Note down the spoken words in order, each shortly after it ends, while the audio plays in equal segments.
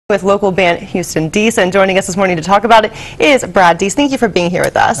With local band Houston Deese, and joining us this morning to talk about it is Brad Deese. Thank you for being here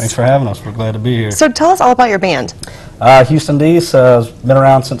with us. Thanks for having us. We're glad to be here. So tell us all about your band. Houston Deese has been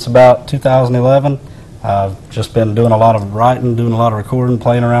around since about 2011. Just been doing a lot of writing, doing a lot of recording,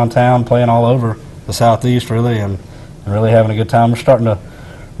 playing around town, playing all over the Southeast really, and really having a good time. We're starting to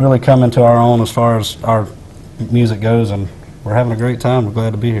really come into our own as far as our music goes, and we're having a great time. We're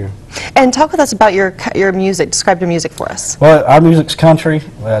glad to be here. And talk with us about your music. Describe your music for us. Well, our music's country.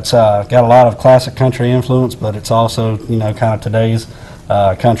 It's got a lot of classic country influence, but it's also, you know, kind of today's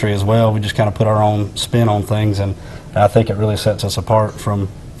country as well. We just kind of put our own spin on things, and I think it really sets us apart from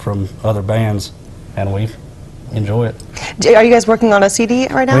other bands, and we enjoy it. Are you guys working on a CD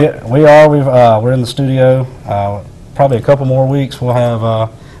right now? We are. We're in the studio. Probably a couple more weeks we'll have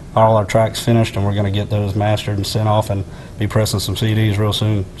all our tracks finished, and we're going to get those mastered and sent off and be pressing some CDs real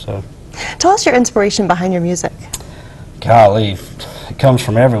soon. So, tell us your inspiration behind your music. Golly, it comes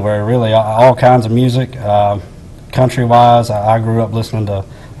from everywhere, really. All kinds of music. Country-wise, I grew up listening to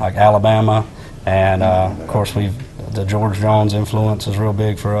like Alabama, and of course the George Jones influence is real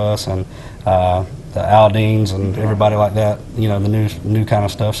big for us, and the Aldeans and everybody like that. You know, the new kind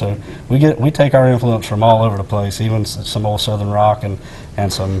of stuff. So we take our influence from all over the place, even some old Southern rock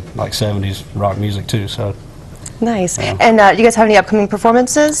and some like 70s rock music too. So. Nice. And you guys have any upcoming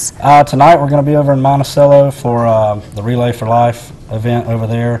performances? Tonight we're going to be over in Monticello for the Relay for Life event over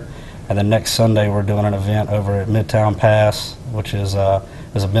there, and then next Sunday we're doing an event over at Midtown Pass, which is a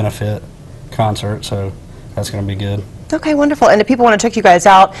benefit concert. So that's going to be good. Okay, wonderful. And if people want to check you guys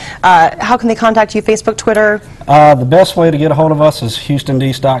out, how can they contact you? Facebook, Twitter? The best way to get a hold of us is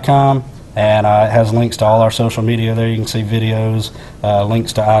HoustonDeese.com. And it has links to all our social media there. You can see videos,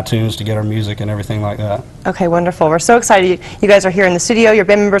 links to iTunes to get our music and everything like that. Okay, wonderful. We're so excited. You guys are here in the studio. Your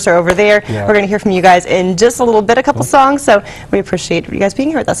band members are over there. Yeah. We're going to hear from you guys in just a little bit, a couple songs. So we appreciate you guys being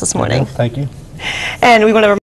here with us this morning. Thank you. And we want to